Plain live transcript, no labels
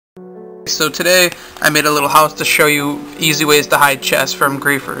So today I made a little house to show you easy ways to hide chests from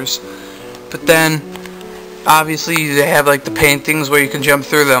griefers. But then obviously they have like the paintings where you can jump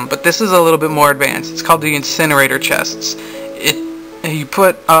through them, but this is a little bit more advanced. It's called the incinerator chests. You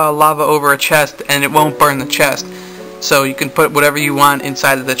put lava over a chest and it won't burn the chest. So you can put whatever you want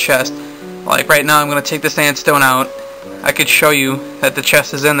inside of the chest. Like right now I'm going to take the sandstone out. I could show you that the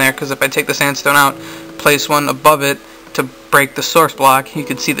chest is in there, because if I take the sandstone out, place one above it to break the source block, you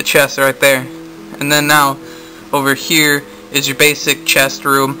can see the chest right there. And then now over here is your basic chest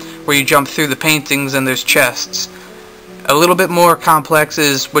room where you jump through the paintings and there's chests. A little bit more complex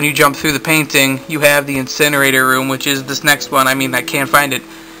is when you jump through the painting, you have the incinerator room, which is this next one. I mean, I can't find it.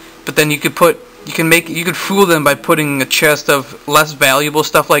 But then you could fool them by putting a chest of less valuable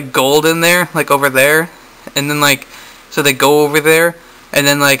stuff like gold in there, like over there, and then like, so they go over there, and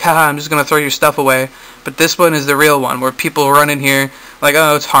then like, haha, I'm just gonna throw your stuff away. But this one is the real one, where people run in here like,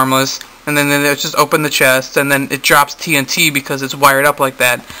 oh, it's harmless, and then they just open the chest, and then it drops TNT because it's wired up like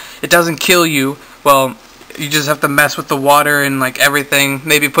that. It doesn't kill you. Well, you just have to mess with the water and like everything.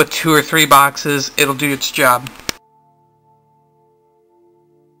 Maybe put 2 or 3 boxes. It'll do its job.